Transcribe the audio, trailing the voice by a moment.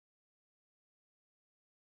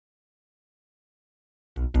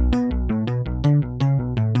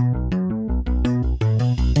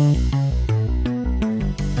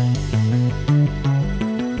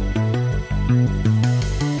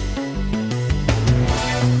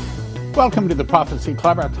Welcome to the Prophecy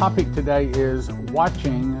Club. Our topic today is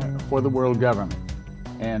watching for the world government.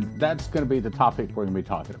 And that's going to be the topic we're going to be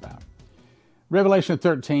talking about. Revelation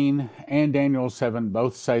 13 and Daniel 7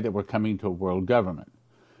 both say that we're coming to a world government.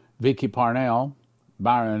 Vicky Parnell,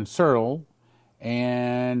 Byron Searle,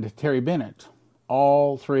 and Terry Bennett,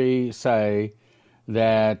 all three say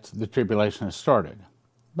that the tribulation has started.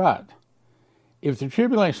 But if the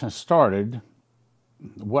tribulation has started,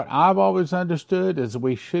 what I've always understood is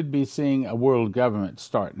we should be seeing a world government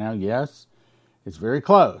start. Now, yes, it's very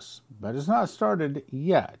close, but it's not started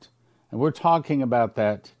yet. And we're talking about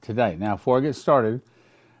that today. Now, before I get started,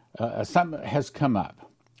 something has come up.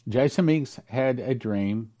 Jason Meeks had a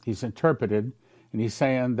dream. He's interpreted, and he's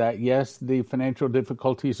saying that, yes, the financial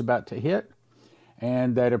difficulty is about to hit,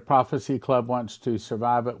 and that if Prophecy Club wants to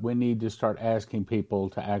survive it, we need to start asking people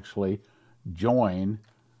to actually join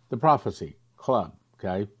the Prophecy Club.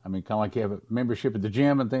 Okay, I mean, kind of like you have a membership at the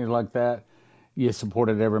gym and things like that. You support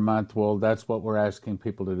it every month. Well, that's what we're asking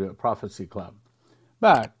people to do at Prophecy Club.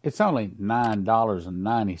 But it's only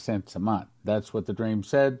 $9.90 a month. That's what the dream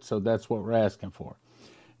said, so that's what we're asking for.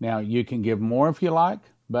 Now, you can give more if you like,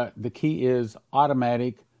 but the key is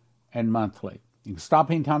automatic and monthly. You can stop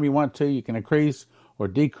anytime you want to. You can increase or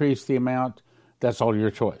decrease the amount. That's all your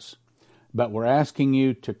choice. But we're asking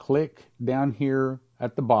you to click down here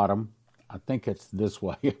at the bottom. I think it's this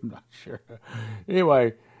way. I'm not sure.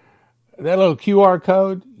 Anyway, that little QR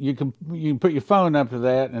code, you can put your phone up to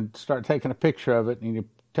that and start taking a picture of it, and you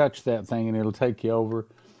touch that thing, and it'll take you over,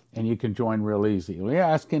 and you can join real easy. We're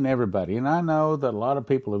asking everybody, and I know that a lot of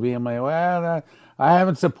people have emailed, well, I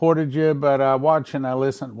haven't supported you, but I watch and I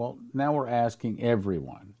listen. Well, now we're asking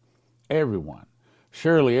everyone. Everyone.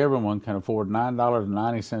 Surely everyone can afford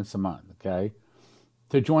 $9.90 a month, okay,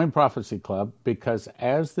 to join Prophecy Club, because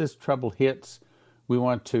as this trouble hits, we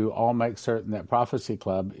want to all make certain that Prophecy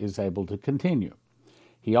Club is able to continue.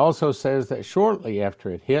 He also says that shortly after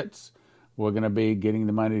it hits, we're going to be getting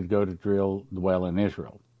the money to go to drill the well in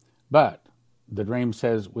Israel. But the dream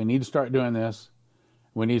says we need to start doing this.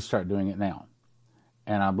 We need to start doing it now.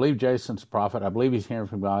 And I believe Jason's a prophet. I believe he's hearing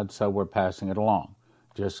from God, so we're passing it along.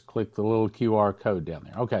 Just click the little QR code down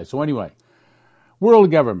there. Okay, so anyway,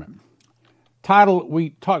 world government. Title,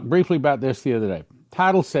 we talked briefly about this the other day.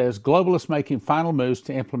 Title says, globalists making final moves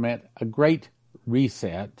to implement a great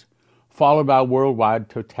reset, followed by worldwide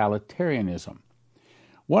totalitarianism.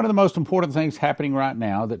 One of the most important things happening right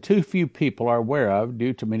now that too few people are aware of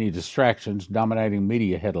due to many distractions dominating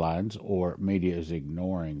media headlines, or media is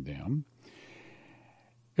ignoring them,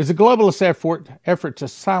 is a globalist effort to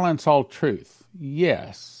silence all truth.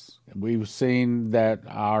 Yes, we've seen that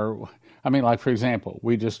like for example,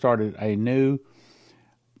 we just started a new,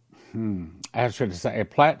 a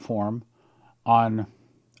platform on,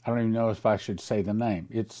 I don't even know if I should say the name.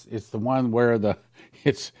 It's the one where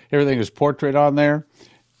everything is portrait on there.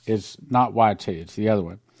 It's not YT, it's the other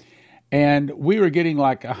one. And we were getting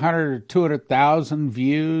like 100 or 200,000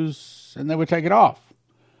 views, and they would take it off.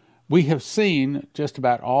 We have seen just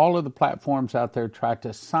about all of the platforms out there try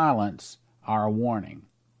to silence our warning.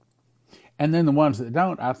 And then the ones that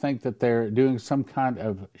don't, I think that they're doing some kind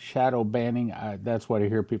of shadow banning. That's what I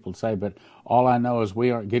hear people say, but all I know is we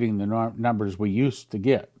aren't getting the numbers we used to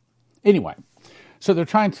get. Anyway, so they're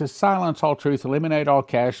trying to silence all truth, eliminate all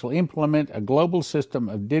cash, implement a global system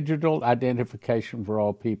of digital identification for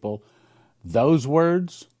all people. Those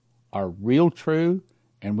words are real true,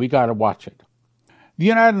 and we got to watch it. The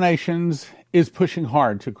United Nations is pushing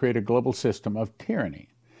hard to create a global system of tyranny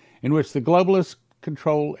in which the globalists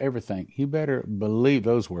control everything. You better believe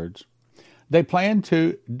those words. They plan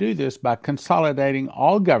to do this by consolidating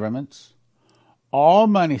all governments, all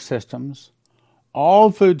money systems,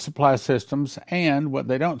 all food supply systems, and what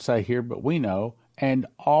they don't say here, but we know, and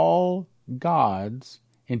all gods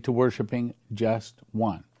into worshiping just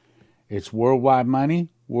one. It's worldwide money,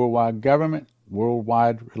 worldwide government,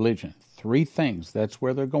 worldwide religion. Three things. That's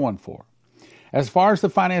where they're going for. As far as the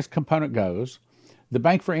finance component goes, the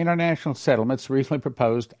Bank for International Settlements recently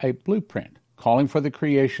proposed a blueprint calling for the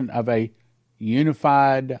creation of a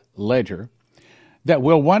unified ledger that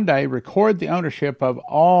will one day record the ownership of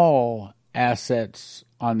all assets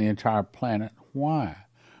on the entire planet. Why?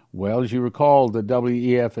 Well, as you recall, the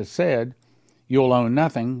WEF has said, you'll own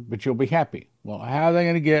nothing, but you'll be happy. Well, how are they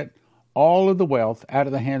going to get all of the wealth out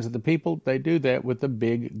of the hands of the people? They do that with the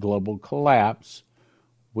big global collapse,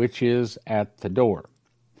 which is at the door.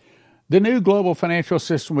 The new global financial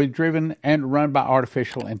system will be driven and run by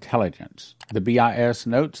artificial intelligence. The BIS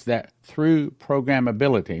notes that through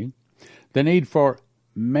programmability, the need for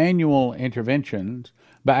manual interventions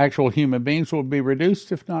by actual human beings will be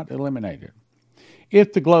reduced, if not eliminated.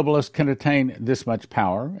 If the globalists can attain this much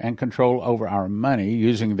power and control over our money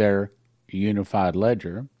using their unified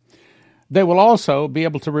ledger, they will also be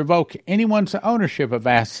able to revoke anyone's ownership of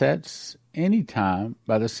assets anytime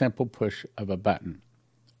by the simple push of a button,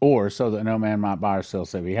 or so that no man might buy or sell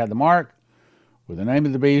save he had the mark, or the name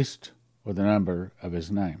of the beast, or the number of his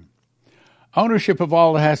name. Ownership of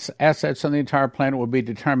all the assets on the entire planet will be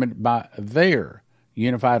determined by their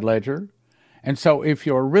unified ledger. And so if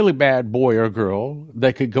you're a really bad boy or girl,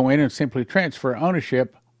 they could go in and simply transfer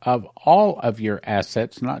ownership of all of your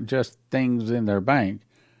assets, not just things in their bank,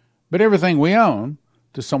 but everything we own,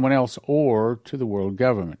 to someone else or to the world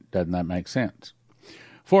government. Doesn't that make sense?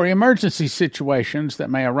 For emergency situations that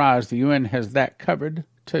may arise, the UN has that covered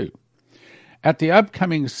too. At the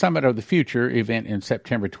upcoming Summit of the Future event in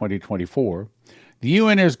September 2024, the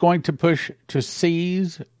UN is going to push to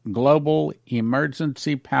seize global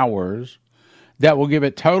emergency powers that will give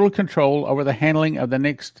it total control over the handling of the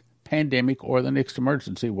next pandemic or the next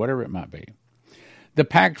emergency, whatever it might be. The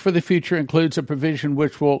Pact for the Future includes a provision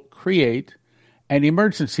which will create an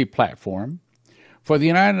emergency platform for the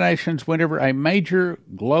United Nations whenever a major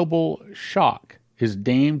global shock is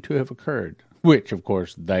deemed to have occurred, which, of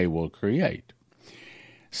course, they will create.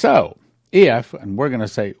 So, if, and we're going to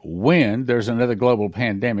say when, there's another global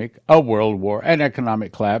pandemic, a world war, an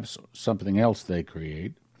economic collapse, something else they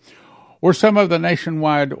create, or some of the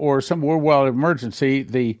nationwide or some worldwide emergency,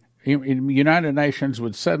 the United Nations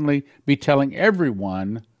would suddenly be telling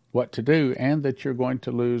everyone what to do and that you're going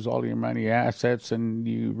to lose all your money, assets, and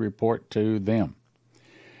you report to them.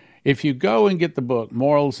 If you go and get the book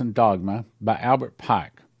Morals and Dogma by Albert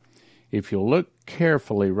Pike, if you look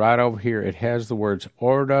carefully right over here, it has the words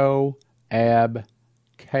ordo ab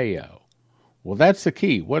chao. Well, that's the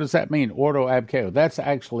key. What does that mean, ordo ab chao? That's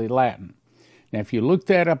actually Latin. Now, if you look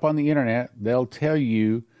that up on the internet, they'll tell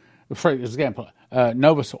you, for example,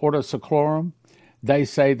 Novus Ordo Seclorum, they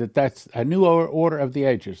say that that's a new order of the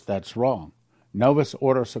ages. That's wrong. Novus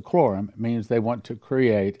Ordo Seclorum means they want to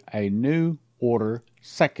create a new order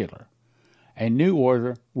secular, a new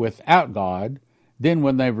order without God. Then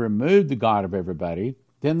when they've removed the God of everybody,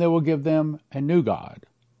 then they will give them a new God,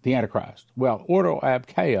 the Antichrist. Well, ordo ab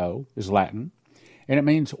chao is Latin, and it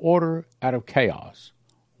means order out of chaos.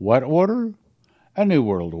 What order? A new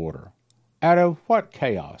world order. Out of what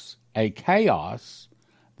chaos? A chaos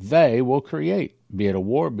they will create, be it a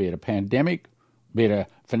war, be it a pandemic, be it a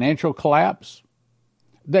financial collapse.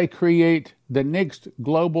 They create the next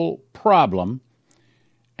global problem,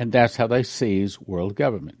 and that's how they seize world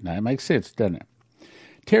government. Now, it makes sense, doesn't it?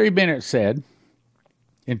 Terry Bennett said,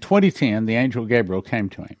 in 2010, the angel Gabriel came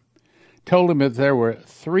to him, told him that there were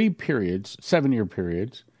 3 periods, 7-year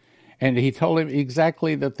periods, and he told him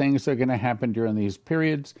exactly the things that are going to happen during these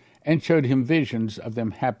periods and showed him visions of them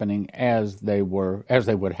happening as they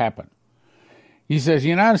would happen. He says the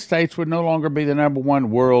United States would no longer be the number one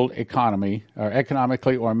world economy, or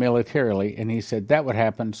economically or militarily, and he said that would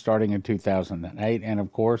happen starting in 2008, and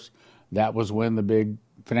of course, that was when the big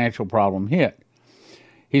financial problem hit.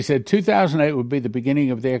 He said 2008 would be the beginning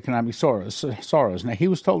of the economic sorrows. Now, he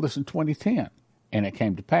was told this in 2010, and it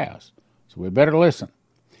came to pass. So we better listen.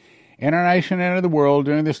 In our nation and in the world,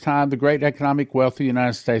 during this time, the great economic wealth of the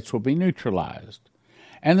United States will be neutralized,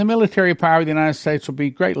 and the military power of the United States will be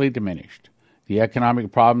greatly diminished. The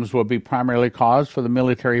economic problems will be primarily caused for the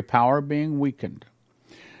military power being weakened.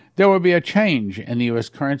 There will be a change in the U.S.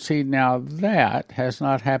 currency. Now, that has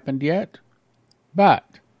not happened yet,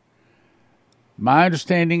 but my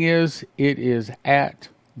understanding is it is at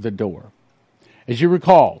the door. As you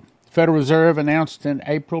recall, the Federal Reserve announced in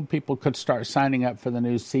April people could start signing up for the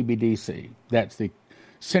new CBDC. That's the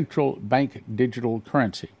Central Bank Digital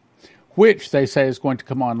Currency, which they say is going to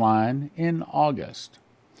come online in August.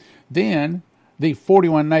 Then, the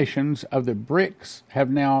 41 nations of the BRICS have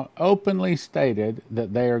now openly stated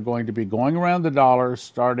that they are going to be going around the dollar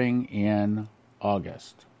starting in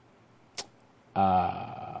August. Wait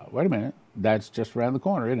a minute. That's just around the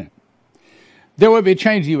corner, isn't it? There will be a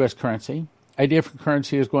change in U.S. currency. A different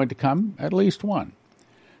currency is going to come, at least one.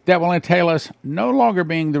 That will entail us no longer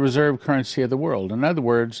being the reserve currency of the world. In other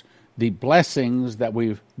words, the blessings that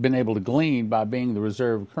we've been able to glean by being the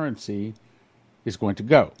reserve currency is going to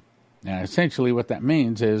go. Now, essentially what that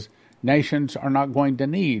means is nations are not going to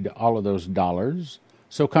need all of those dollars,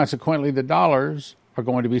 so consequently the dollars are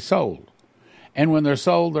going to be sold. And when they're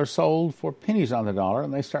sold for pennies on the dollar,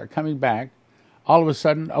 and they start coming back. All of a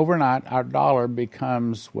sudden, overnight, our dollar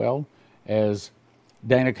becomes, well, as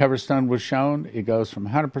Dana Coverstone was shown, it goes from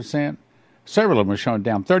 100%, several of them were shown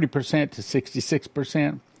down 30% to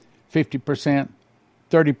 66%, 50%,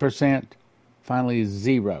 30%, finally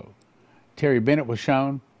 0. Terry Bennett was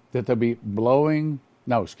shown that they'll be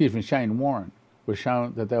Shane Warren was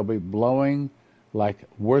shown that they'll be blowing like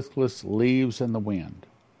worthless leaves in the wind.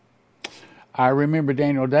 I remember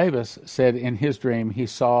Daniel Davis said in his dream he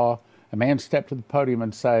saw a man step to the podium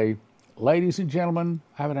and say, "Ladies and gentlemen,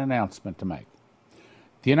 I have an announcement to make.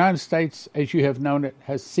 The United States, as you have known it,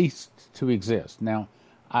 has ceased to exist." Now,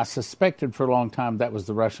 I suspected for a long time that was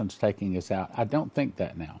the Russians taking us out. I don't think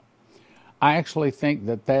that now. I actually think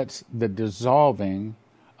that that's the dissolving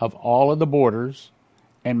of all of the borders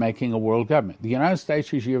and making a world government. The United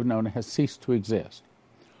States, as you have known it, has ceased to exist.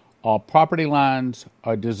 All property lines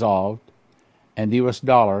are dissolved, and the U.S.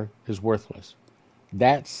 dollar is worthless.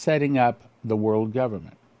 That's setting up the world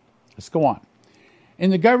government. Let's go on. In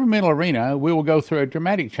the governmental arena, we will go through a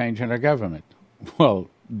dramatic change in our government. Well,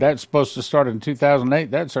 that's supposed to start in 2008.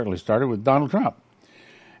 That certainly started with Donald Trump.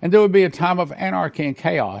 And there will be a time of anarchy and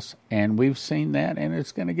chaos, and we've seen that, and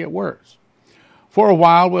it's going to get worse. For a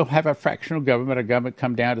while, we'll have a fractional government. A government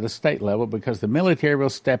come down to the state level because the military will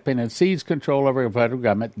step in and seize control over the federal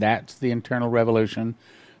government. That's the internal revolution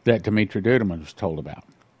that Dimitri Duduman was told about.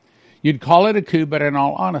 You'd call it a coup, but in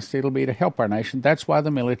all honesty, it'll be to help our nation. That's why the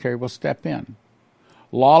military will step in.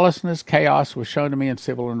 Lawlessness, chaos was shown to me in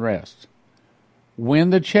civil unrest. When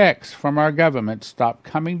the checks from our government stop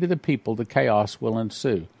coming to the people, the chaos will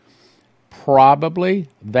ensue. Probably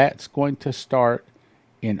that's going to start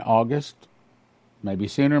in August, maybe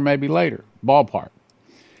sooner, maybe later, ballpark.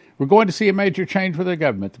 We're going to see a major change with the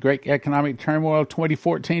government. The great economic turmoil,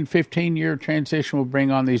 2014, 15-year transition will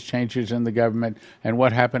bring on these changes in the government. And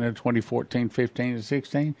what happened in 2014, 15, and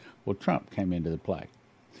 16? Well, Trump came into the play.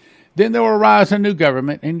 Then there will arise a new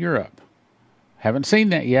government in Europe. Haven't seen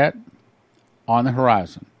that yet. On the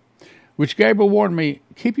horizon. Which Gabriel warned me,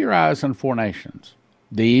 keep your eyes on 4 nations.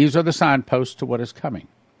 These are the signposts to what is coming.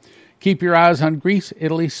 Keep your eyes on Greece,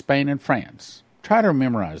 Italy, Spain, and France. Try to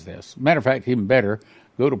memorize this. Matter of fact, even better,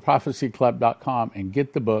 go to prophecyclub.com and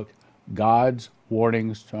get the book, God's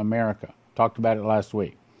Warnings to America. Talked about it last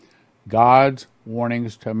week. God's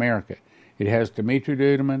Warnings to America. It has Dimitri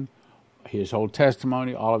Duduman, his whole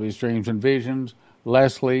testimony, all of his dreams and visions,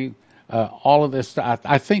 Leslie, all of this stuff.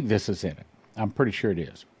 I think this is in it. I'm pretty sure it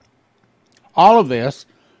is. All of this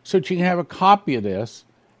so that you can have a copy of this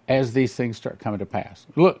as these things start coming to pass.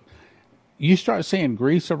 Look, you start seeing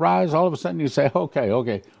Greece arise, all of a sudden you say,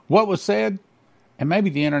 okay, what was said? And maybe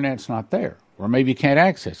the internet's not there. Or maybe you can't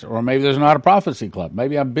access it. Or maybe there's not a prophecy club.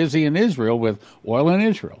 Maybe I'm busy in Israel with oil in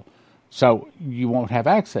Israel. So you won't have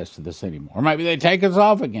access to this anymore. Or maybe they take us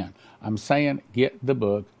off again. I'm saying get the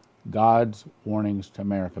book, God's Warnings to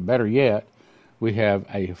America. Better yet, we have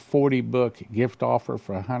a 40-book gift offer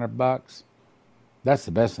for $100. That's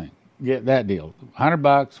the best thing. Get that deal.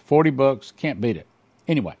 $100, 40 books, can't beat it.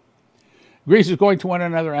 Anyway, Greece is going to one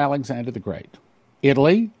another Alexander the Great.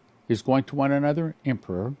 Italy is going to one another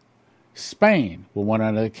emperor. Spain will one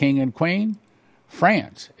another king and queen.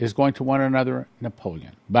 France is going to one another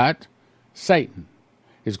Napoleon. But Satan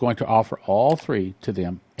is going to offer all 3 to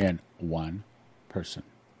them in one person.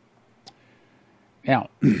 Now,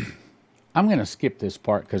 I'm going to skip this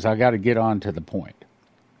part because I got to get on to the point.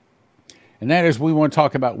 And that is we want to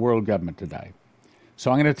talk about world government today. So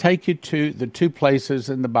I'm going to take you to the 2 places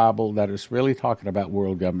in the Bible that is really talking about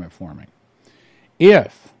world government forming.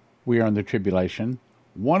 If we are in the tribulation,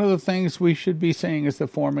 one of the things we should be seeing is the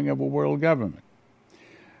forming of a world government.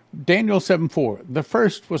 Daniel 7:4, the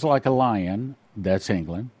first was like a lion, that's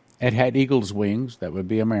England. It had eagle's wings, that would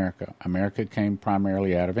be America. America came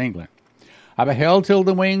primarily out of England. I beheld till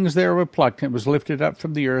the wings there were plucked, and it was lifted up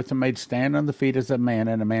from the earth and made stand on the feet as a man,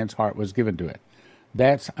 and a man's heart was given to it.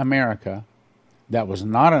 That's America. That was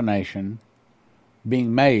not a nation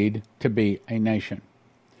being made to be a nation.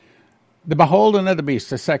 The behold another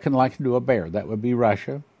beast, a second like unto a bear. That would be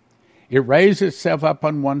Russia. It raised itself up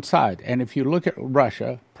on one side. And if you look at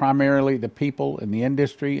Russia, primarily the people and the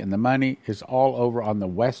industry and the money is all over on the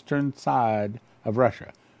western side of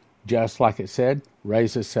Russia. Just like it said,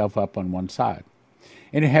 raised itself up on one side.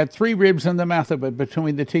 And it had 3 ribs in the mouth of it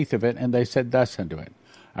between the teeth of it, and they said thus unto it,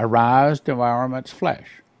 Arise, devour its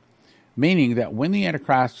flesh. Meaning that when the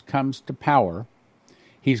Antichrist comes to power,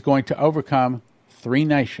 he's going to overcome 3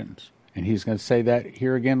 nations. And he's going to say that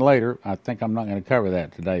here again later. I think I'm not going to cover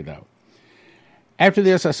that today, though. After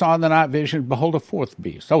this, I saw in the night vision, behold, a 4th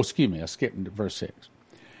beast. I skipped into verse 6.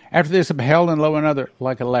 After this, I beheld, and lo, another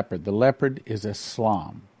like a leopard. The leopard is a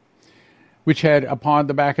slam, which had upon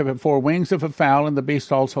the back of it 4 wings of a fowl, and the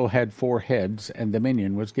beast also had 4 heads, and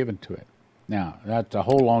dominion was given to it. Now, that's a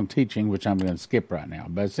whole long teaching, which I'm going to skip right now.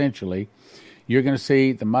 But essentially, you're going to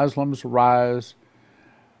see the Muslims rise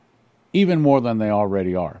even more than they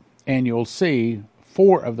already are. and you'll see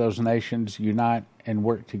 4 of those nations unite and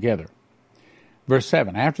work together. Verse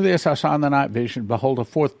 7, after this I saw in the night vision, behold, a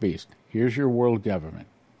 4th beast. Here's your world government.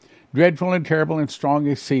 Dreadful and terrible and strong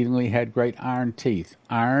exceedingly, had great iron teeth.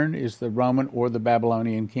 Iron is the Roman or the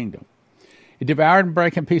Babylonian kingdom. It devoured and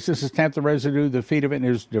brake in pieces and stamped the residue of the feet of it, and it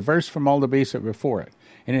was diverse from all the beasts that were before it.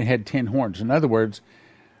 And it had 10 horns. In other words,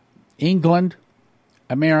 England,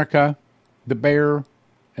 America, the bear,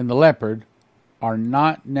 and the leopard are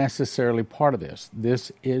not necessarily part of this.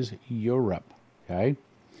 This is Europe. Okay?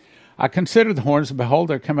 I considered the horns, and behold,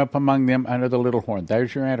 there come up among them another little horn.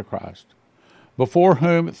 There's your Antichrist. Before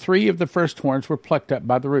whom 3 of the first horns were plucked up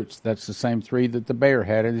by the roots. That's the same 3 that the bear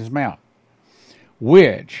had in his mouth.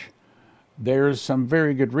 Which, there's some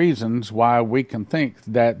very good reasons why we can think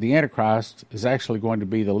that the Antichrist is actually going to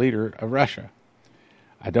be the leader of Russia.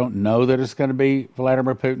 I don't know that it's going to be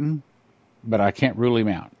Vladimir Putin, but I can't rule him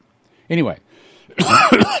out. Anyway,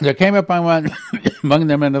 there came up among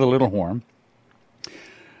them another little horn,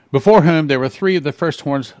 before whom there were 3 of the first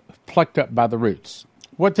horns plucked up by the roots.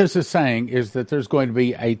 What this is saying is that there's going to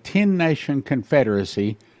be a 10-nation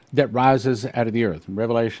confederacy that rises out of the earth.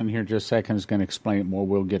 Revelation here in just a second is going to explain it more.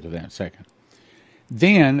 We'll get to that in a second.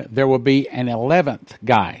 Then there will be an 11th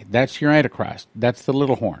guy. That's your Antichrist. That's the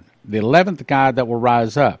little horn. The 11th guy that will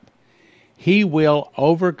rise up. He will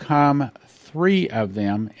overcome 3 of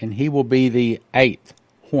them, and he will be the 8th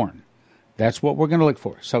horn. That's what we're going to look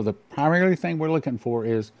for. So the primary thing we're looking for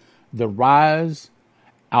is the rise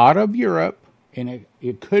out of Europe, and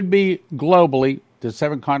it could be globally, the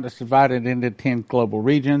 7 continents divided into 10 global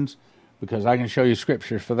regions, because I can show you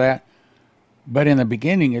scriptures for that. But in the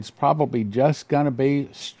beginning, it's probably just going to be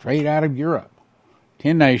straight out of Europe.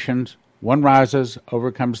 10 nations, 1 rises,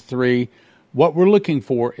 overcomes 3. What we're looking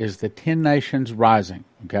for is the 10 nations rising.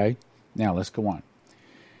 Okay? Now let's go on.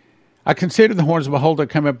 I considered the horns, and behold, there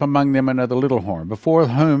come up among them another little horn, before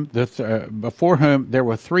whom there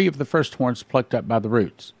were 3 of the first horns plucked up by the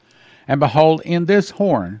roots. And behold, in this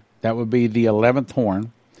horn, that would be the 11th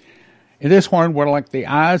horn, in this horn were like the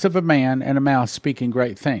eyes of a man and a mouth speaking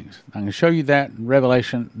great things. I'm going to show you that in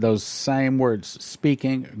Revelation, those same words,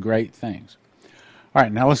 speaking great things. All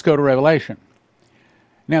right, now let's go to Revelation.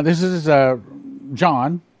 Now this is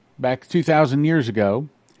John, back 2,000 years ago.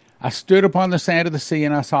 I stood upon the sand of the sea,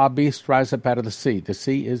 and I saw a beast rise up out of the sea. The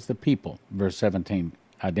sea is the people. Verse 17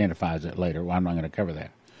 identifies it later. Well, I'm not going to cover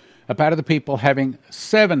that. Up out of the people, having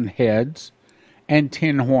 7 heads and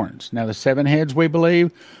 10 horns. Now, the 7 heads, we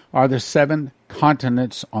believe, are the 7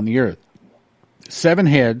 continents on the earth. 7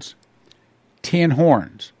 heads, 10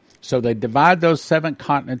 horns. So they divide those 7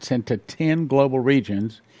 continents into 10 global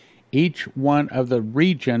regions. Each one of the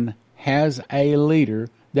region has a leader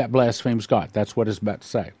that blasphemes God. That's what it's about to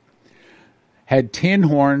say. Had 10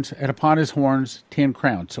 horns, and upon his horns 10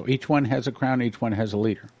 crowns. So each one has a crown, each one has a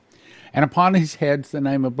leader. And upon his heads the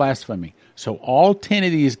name of blasphemy. So all 10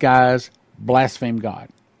 of these guys blaspheme God.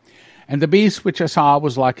 And the beast which I saw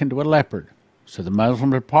was like unto a leopard. So the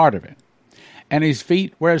Muslims are part of it. And his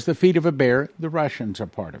feet were as the feet of a bear. The Russians are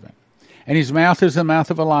part of it. And his mouth is the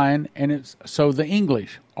mouth of a lion. And so the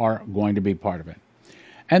English are going to be part of it.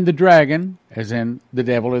 And the dragon, as in the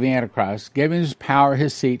devil or the Antichrist, gave him his power,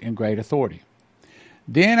 his seat, and great authority.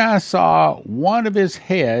 Then I saw one of his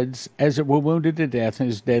heads as it were wounded to death, and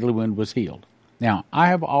his deadly wound was healed. Now, I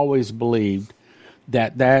have always believed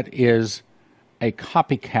that that is a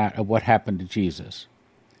copycat of what happened to Jesus.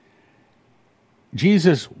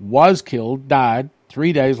 Jesus was killed, died,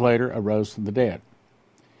 3 days later arose from the dead.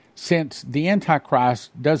 Since the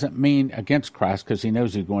Antichrist doesn't mean against Christ, because he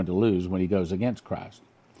knows he's going to lose when he goes against Christ.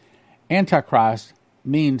 Antichrist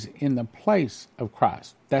means in the place of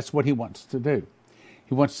Christ. That's what he wants to do.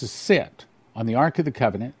 He wants to sit on the Ark of the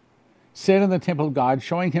Covenant, sit in the temple of God,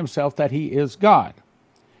 showing himself that he is God.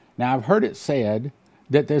 Now, I've heard it said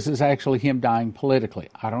that this is actually him dying politically.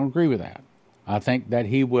 I don't agree with that. I think that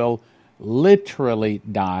he will literally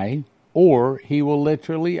die, or he will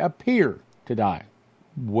literally appear to die.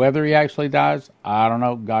 Whether he actually dies, I don't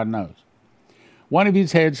know. God knows. One of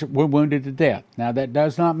his heads were wounded to death. Now, that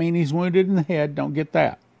does not mean he's wounded in the head. Don't get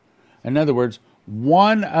that. In other words,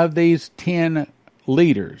 one of these 10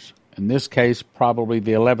 leaders, in this case probably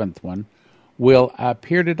the 11th one, will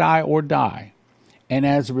appear to die or die. And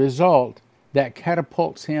as a result, that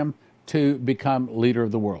catapults him to become leader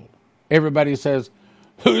of the world. Everybody says,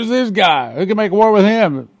 who's this guy? Who can make war with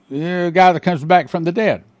him? The guy that comes back from the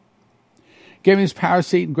dead. Gave him his power,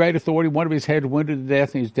 seat, and great authority. One of his heads wounded to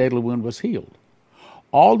death, and his deadly wound was healed.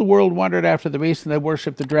 All the world wondered after the beast, and they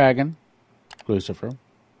worshipped the dragon, Lucifer,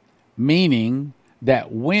 meaning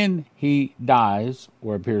that when he dies,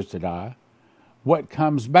 or appears to die, what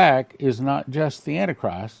comes back is not just the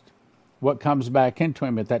Antichrist. What comes back into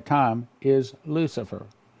him at that time is Lucifer.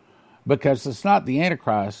 Because it's not the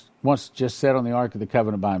Antichrist wants to just sit on the Ark of the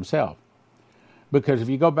Covenant by himself. Because if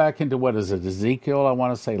you go back into what is it, Ezekiel, I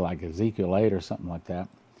want to say like Ezekiel 8 or something like that,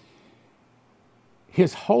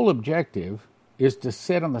 his whole objective is to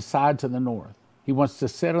sit on the sides of the north. He wants to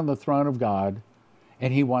sit on the throne of God,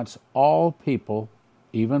 and he wants all people,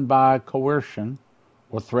 even by coercion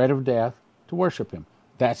or threat of death, to worship him.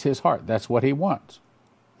 That's his heart. That's what he wants.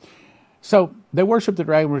 So they worshiped the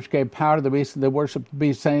dragon, which gave power to the beast, and they worshiped the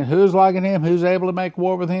beast, saying, "Who's like him? Who's able to make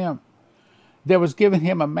war with him?" There was given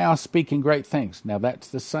him a mouth speaking great things. Now that's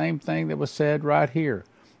the same thing that was said right here.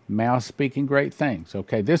 Mouth speaking great things.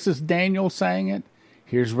 Okay, this is Daniel saying it.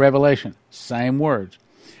 Here's Revelation. Same words.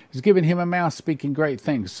 He's given him a mouth speaking great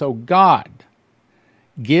things. So God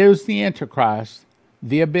gives the Antichrist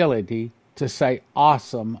the ability to say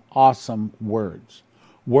awesome, awesome words.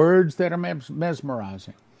 Words that are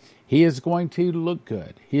mesmerizing. He is going to look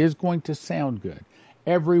good. He is going to sound good.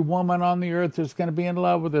 Every woman on the earth is going to be in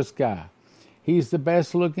love with this guy. He's the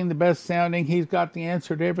best looking, the best sounding. He's got the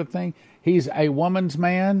answer to everything. He's a woman's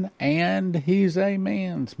man and he's a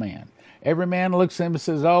man's man. Every man looks at him and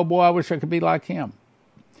says, "Oh boy, I wish I could be like him."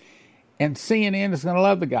 And CNN is going to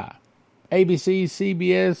love the guy. ABC,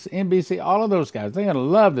 CBS, NBC, all of those guys, they're going to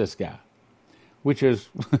love this guy. Which is,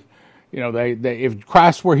 they if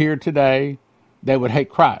Christ were here today, they would hate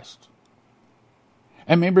Christ.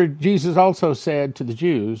 And remember, Jesus also said to the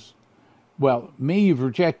Jews, "Well, me you've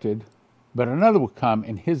rejected, but another will come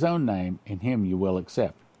in his own name, and him you will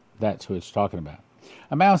accept." That's who it's talking about.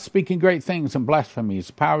 A mouth speaking great things and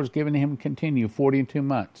blasphemies. Power is given to him to continue 42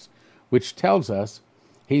 months, which tells us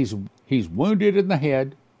he's wounded in the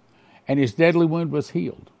head, and his deadly wound was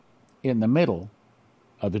healed in the middle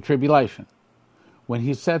of the tribulation. When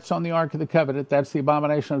he sits on the Ark of the Covenant, that's the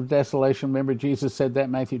abomination of desolation. Remember, Jesus said that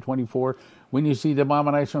in Matthew 24. When you see the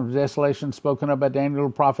abomination of desolation spoken of by Daniel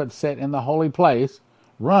the prophet set in the holy place,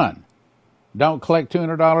 run. Don't collect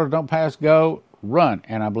 $200. Don't pass go. Run.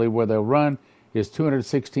 And I believe where they'll run is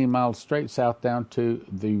 216 miles straight south down to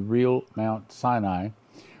the real Mount Sinai,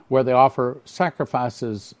 where they offer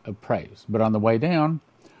sacrifices of praise. But on the way down,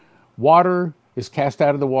 water is cast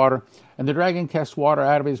out of the water, and the dragon cast water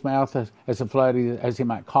out of his mouth as a flood, as he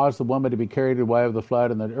might cause the woman to be carried away of the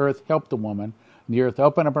flood. And the earth helped the woman. And the earth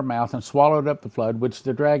opened up her mouth and swallowed up the flood, which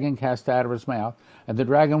the dragon cast out of his mouth. And the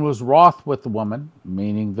dragon was wroth with the woman,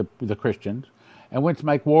 meaning the Christians, and went to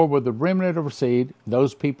make war with the remnant of her seed,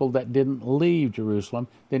 those people that didn't leave Jerusalem.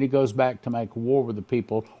 Then he goes back to make war with the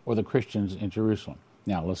people, or the Christians in Jerusalem.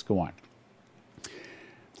 Now, let's go on.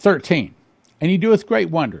 13. And he doeth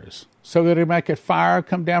great wonders, so that he maketh fire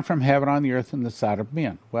come down from heaven on the earth in the sight of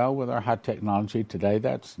men. Well, with our high technology today,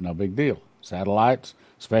 that's no big deal. Satellites,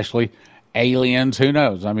 especially aliens, who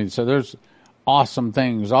knows? So there's awesome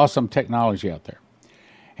things, awesome technology out there.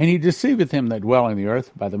 And he deceiveth them that dwell on the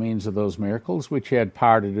earth by the means of those miracles, which he had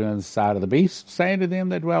power to do in the sight of the beast, saying to them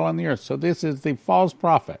that dwell on the earth. So this is the false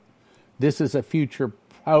prophet. This is a future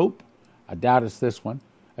pope. I doubt it's this one.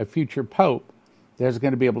 A future pope that's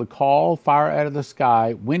going to be able to call fire out of the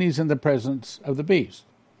sky when he's in the presence of the beast.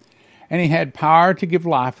 And he had power to give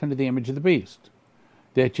life unto the image of the beast,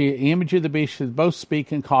 that the image of the beast should both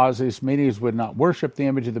speak and cause as many as would not worship the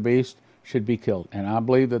image of the beast should be killed. And I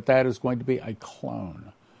believe that is going to be a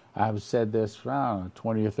clone. I've said this for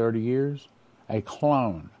 20 or 30 years. A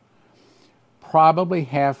clone. Probably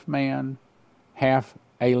half man, half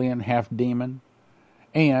alien, half demon,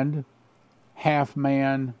 and half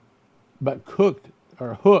man, but hooked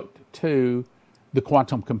to the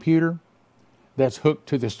quantum computer, that's hooked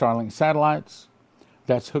to the Starlink satellites,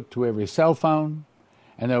 that's hooked to every cell phone,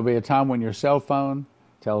 and there'll be a time when your cell phone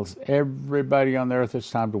tells everybody on the earth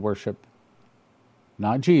it's time to worship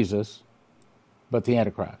not Jesus, but the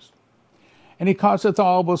Antichrist. And he causeth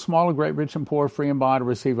all, both small and great, rich and poor, free and bond, to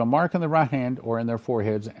receive a mark in the right hand or in their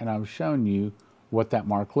foreheads. And I've shown you what that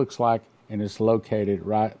mark looks like, and it's located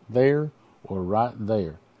right there or right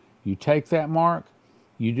there. You take that mark,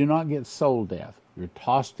 you do not get soul death. You're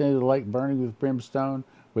tossed into the lake burning with brimstone,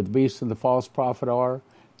 where the beast and the false prophet are.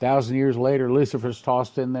 1,000 years later, Lucifer's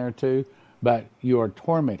tossed in there too. But you are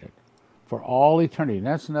tormented for all eternity. And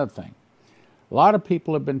that's another thing. A lot of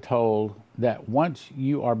people have been told that once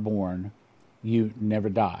you are born, you never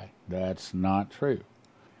die. That's not true.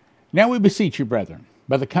 Now we beseech you, brethren,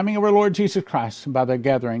 by the coming of our Lord Jesus Christ, and by the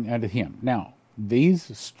gathering unto him. Now,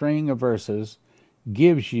 these string of verses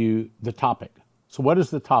gives you the topic. So what is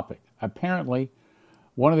the topic? Apparently,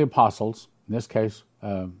 one of the apostles, in this case,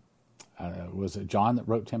 was it John that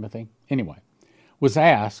wrote Timothy? Anyway, was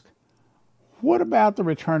asked, what about the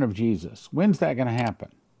return of Jesus? When's that going to happen?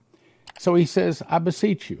 So he says, I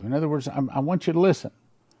beseech you. In other words, I want you to listen.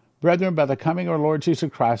 Brethren, by the coming of our Lord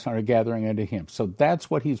Jesus Christ and our gathering unto him. So that's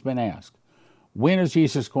what he's been asked. When is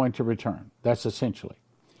Jesus going to return? That's essentially.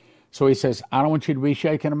 So he says, I don't want you to be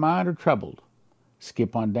shaken in mind or troubled.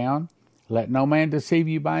 Skip on down. Let no man deceive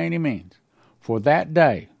you by any means. For that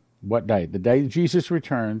day, what day? The day that Jesus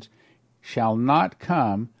returns, shall not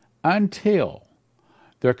come until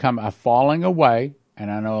there come a falling away. And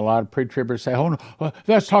I know a lot of pre-tribbers say, oh, no,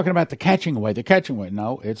 that's talking about the catching away, the catching away.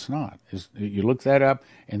 No, it's not. You look that up,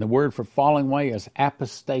 and the word for falling away is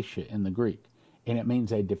apostasia in the Greek, and it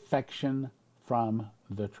means a defection from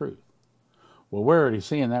the truth. Well, we're already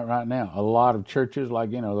seeing that right now. A lot of churches, like,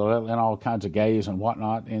 they're letting all kinds of gays and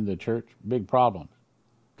whatnot in the church. Big problem.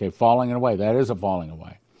 Okay, falling away. That is a falling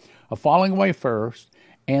away. A falling away first,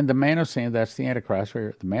 and the man of sin, that's the Antichrist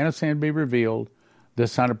here, the man of sin be revealed, the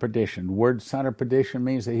son of perdition. The word son of perdition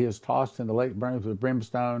means that he is tossed in the lake burns with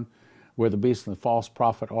brimstone, where the beast and the false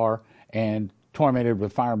prophet are, and tormented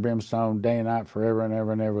with fire and brimstone day and night forever and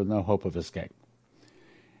ever and ever with no hope of escape.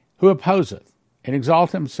 Who opposeth and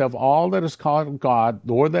exalteth himself all that is called God,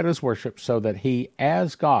 or that is worshipped, so that he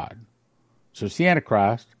as God, so it's the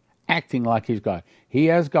Antichrist, acting like he's God. He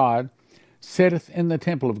as God sitteth in the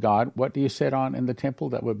temple of God. What do you sit on in the temple?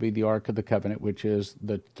 That would be the Ark of the Covenant, which is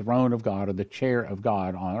the throne of God, or the chair of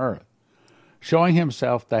God on earth, showing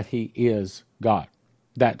himself that he is God.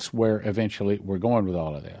 That's where eventually we're going with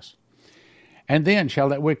all of this. And then shall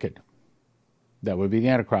that wicked, that would be the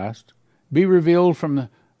Antichrist, be revealed from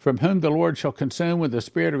whom the Lord shall consume with the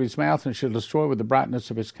spirit of his mouth, and shall destroy with the brightness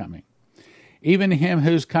of his coming. Even him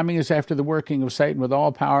whose coming is after the working of Satan with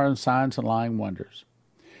all power and signs and lying wonders,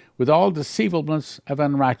 with all deceivableness of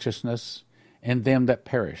unrighteousness in them that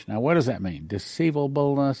perish. Now, what does that mean?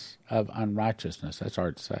 Deceivableness of unrighteousness. That's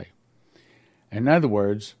hard to say. In other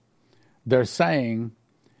words, they're saying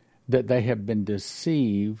that they have been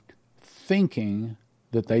deceived, thinking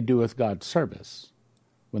that they doeth God's service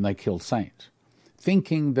when they kill saints,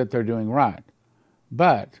 thinking that they're doing right.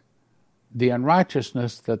 But the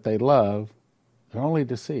unrighteousness that they love, they're only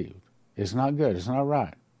deceived. It's not good. It's not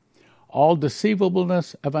right. All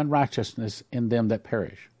deceivableness of unrighteousness in them that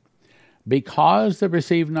perish, because they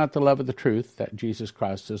receive not the love of the truth, that Jesus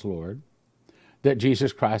Christ is Lord, that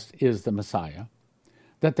Jesus Christ is the Messiah,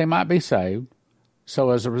 that they might be saved. So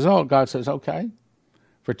as a result, God says, okay,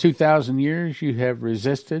 for 2,000 years you have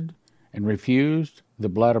resisted and refused the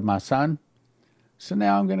blood of my Son, so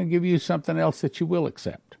now I'm going to give you something else that you will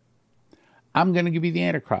accept. I'm going to give you the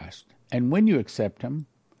Antichrist, and when you accept him,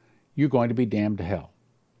 you're going to be damned to hell.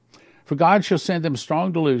 For God shall send them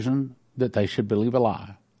strong delusion that they should believe a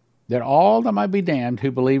lie, that all that might be damned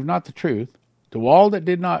who believe not the truth, to all that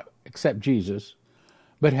did not accept Jesus,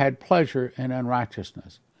 but had pleasure in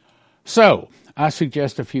unrighteousness. So, I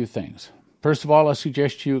suggest a few things. First of all, I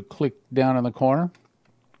suggest you click down in the corner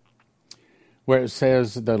where it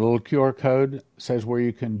says, the little QR code says where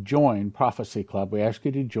you can join Prophecy Club. We ask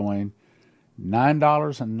you to join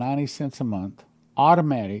 $9.90 a month,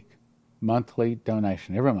 automatic monthly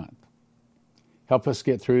donation every month. Help us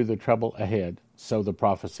get through the trouble ahead, so the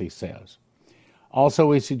prophecy says. Also,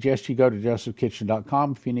 we suggest you go to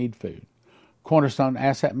josephkitchen.com if you need food. Cornerstone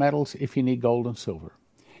Asset Metals if you need gold and silver.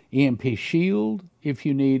 EMP Shield if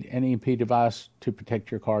you need an EMP device to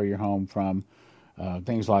protect your car or your home from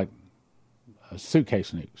things like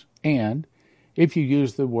suitcase nukes. And if you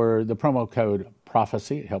use the promo code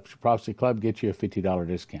prophecy, it helps your Prophecy Club get you a $50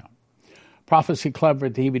 discount. Prophecy Club for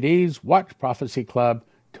DVDs. Watch Prophecy Club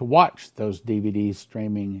to watch those DVDs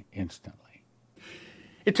streaming instantly.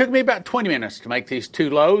 It took me about 20 minutes to make these two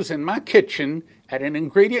loaves in my kitchen at an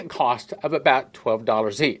ingredient cost of about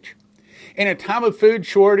 $12 each. In a time of food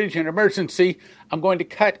shortage and emergency, I'm going to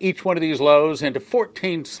cut each one of these loaves into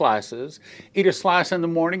 14 slices. Eat a slice in the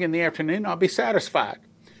morning, in the afternoon, I'll be satisfied.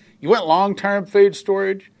 You want long-term food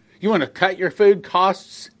storage? You want to cut your food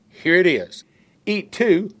costs? Here it is. Eat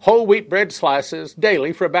 2 whole wheat bread slices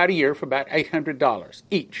daily for about a year for about $800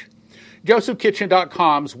 each.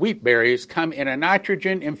 JosephKitchen.com's wheat berries come in a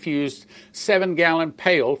nitrogen-infused 7-gallon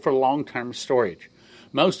pail for long-term storage.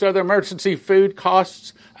 Most other emergency food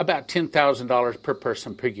costs about $10,000 per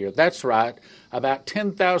person per year. That's right, about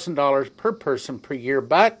 $10,000 per person per year.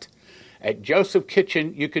 But at Joseph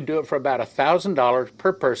Kitchen, you could do it for about $1,000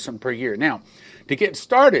 per person per year. Now, to get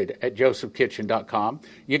started at josephkitchen.com,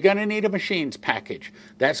 you're going to need a machines package.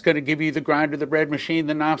 That's going to give you the grinder, the bread machine,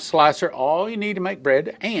 the knife slicer, all you need to make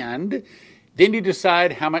bread, and then you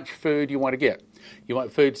decide how much food you want to get. You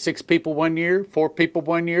want food 6 people 1 year, 4 people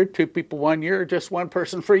 1 year, 2 people 1 year, or just one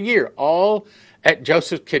person for a year, all at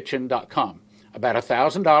josephkitchen.com. about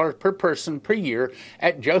 $1,000 per person per year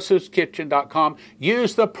at josephskitchen.com.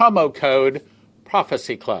 Use the promo code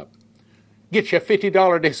Prophecy Club. Get you a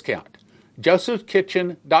 $50 discount.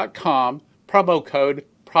 josephskitchen.com, promo code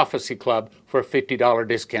Prophecy Club for a $50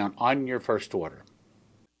 discount on your first order.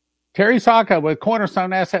 Terry Saka with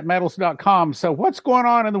CornerstoneAssetMetals.com. So what's going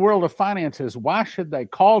on in the world of finances? Why should they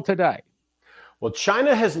call today? Well,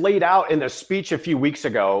 China has laid out in a speech a few weeks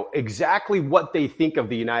ago exactly what they think of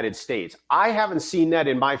the United States. I haven't seen that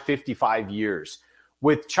in my 55 years.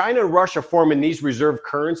 With China and Russia forming these reserve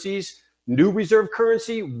currencies, new reserve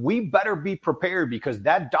currency, we better be prepared because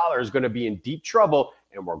that dollar is going to be in deep trouble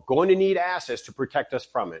and we're going to need assets to protect us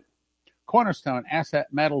from it.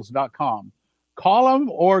 CornerstoneAssetMetals.com. Call them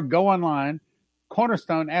or go online,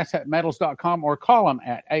 CornerstoneAssetMetals.com, or call them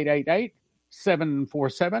at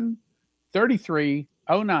 888-747-3309.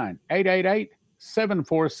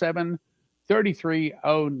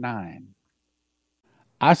 888-747-3309.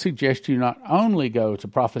 I suggest you not only go to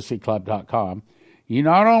prophecyclub.com, you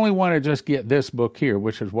not only want to just get this book here,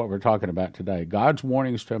 which is what we're talking about today, God's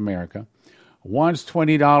Warnings to America. One's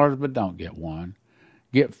 $20, but don't get one.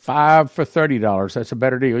 Get 5 for $30. That's a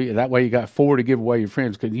better deal. That way you got 4 to give away your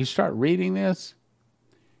friends. Because you start reading this,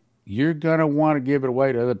 you're going to want to give it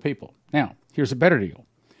away to other people. Now, here's a better deal.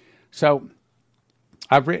 So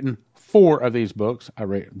I've written 4 of these books. I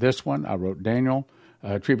wrote this one. I wrote Daniel,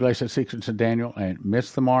 Tribulation, Secrets of Daniel, and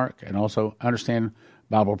Miss the Mark, and also Understand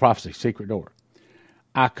Bible Prophecy, Secret Door.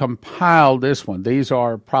 I compiled this one. These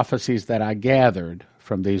are prophecies that I gathered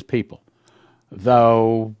from these people,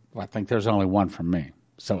 though I think there's only one from me.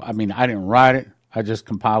 So, I mean, I didn't write it. I just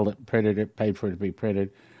compiled it, printed it, paid for it to be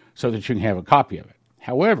printed so that you can have a copy of it.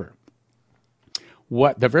 However,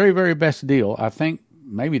 what the very, very best deal, I think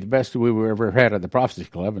maybe the best we ever had at the Prophecy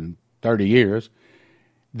Club in 30 years,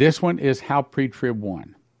 this one is How Pre-Trib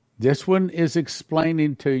Won. This one is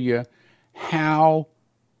explaining to you how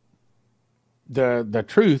the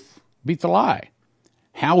truth beat the lie.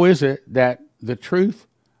 How is it that the truth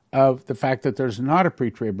of the fact that there's not a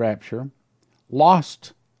pre-trib rapture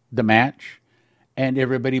lost the match, and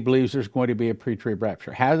everybody believes there's going to be a pre-trib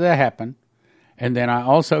rapture? How did that happen? And then I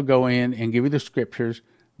also go in and give you the scriptures,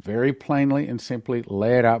 very plainly and simply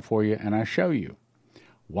lay it out for you, and I show you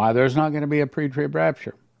why there's not going to be a pre-trib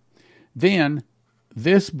rapture. Then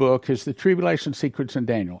this book is the Tribulation, Secrets, and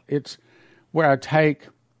Daniel. It's where I take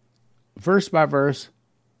verse by verse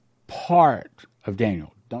part of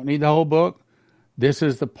Daniel. Don't need the whole book. This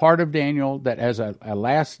is the part of Daniel that as a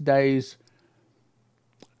last days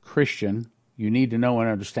Christian, you need to know and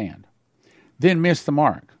understand. Then Miss the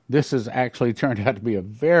Mark. This has actually turned out to be a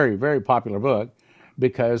very, very popular book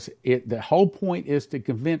because the whole point is to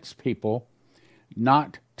convince people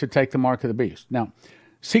not to take the mark of the beast. Now,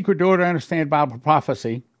 Secret Door to Understand Bible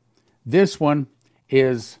Prophecy, this one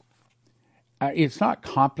is, it's not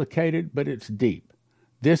complicated, but it's deep.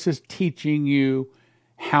 This is teaching you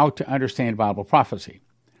how to understand Bible prophecy.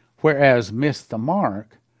 Whereas Miss the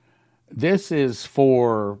Mark, this is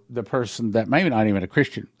for the person that maybe not even a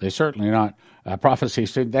Christian. They're certainly not a prophecy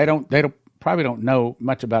student. They probably don't know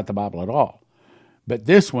much about the Bible at all. But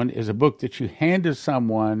this one is a book that you hand to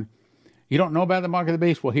someone. You don't know about the mark of the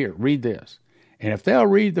beast? Well, here, read this. And if they'll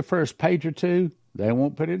read the first page or two, they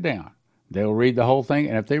won't put it down. They'll read the whole thing.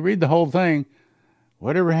 And if they read the whole thing,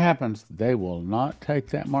 whatever happens, they will not take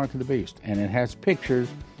that mark of the beast. And it has pictures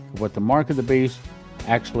of what the mark of the beast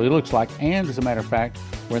actually looks like. And as a matter of fact,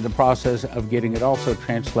 we're in the process of getting it also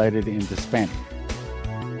translated into Spanish.